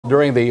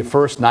During the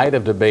first night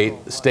of debate,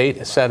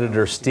 State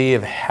Senator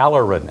Steve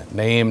Halloran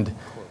named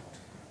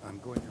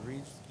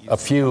a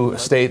few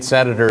state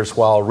senators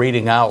while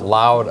reading out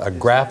loud a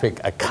graphic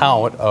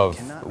account of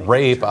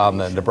rape on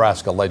the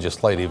Nebraska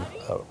legislative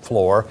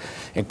floor,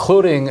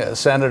 including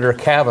Senator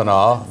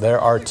Kavanaugh. There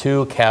are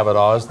two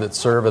Kavanaughs that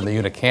serve in the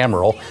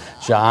unicameral,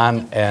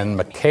 John and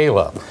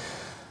Michaela.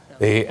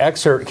 The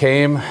excerpt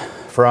came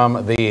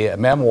from the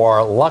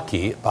memoir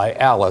Lucky by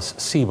Alice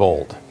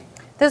Sebold.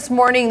 This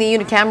morning, the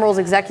unicameral's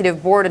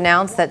executive board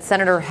announced that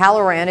Senator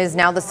Halloran is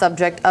now the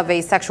subject of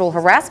a sexual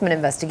harassment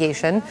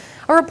investigation.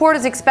 A report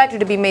is expected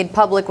to be made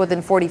public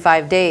within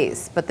 45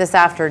 days. But this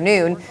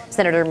afternoon,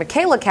 Senator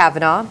Michaela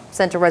Kavanaugh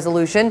sent a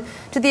resolution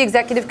to the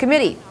executive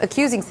committee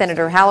accusing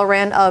Senator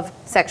Halloran of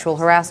sexual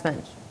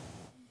harassment.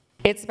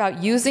 It's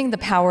about using the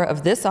power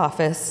of this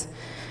office,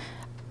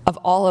 of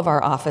all of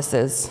our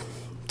offices,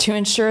 to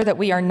ensure that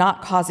we are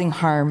not causing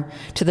harm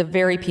to the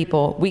very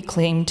people we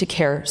claim to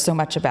care so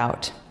much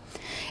about.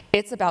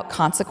 It's about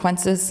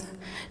consequences,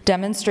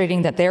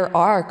 demonstrating that there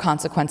are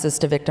consequences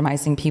to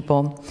victimizing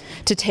people,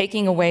 to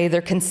taking away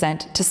their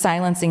consent, to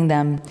silencing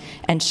them,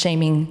 and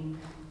shaming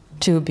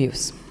to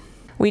abuse.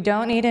 We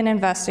don't need an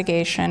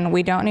investigation.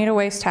 We don't need to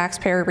waste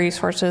taxpayer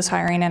resources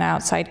hiring an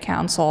outside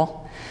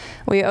counsel.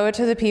 We owe it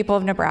to the people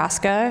of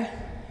Nebraska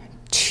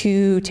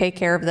to take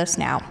care of this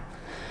now.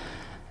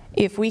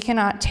 If we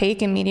cannot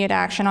take immediate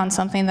action on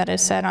something that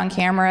is said on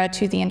camera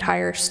to the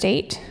entire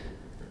state,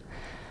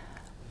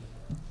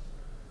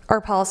 our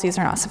policies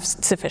are not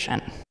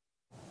sufficient.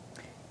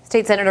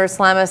 State Senator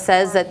Slama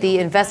says that the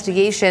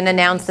investigation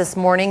announced this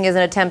morning is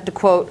an attempt to,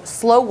 quote,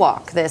 slow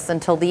walk this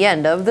until the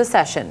end of the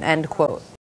session, end quote.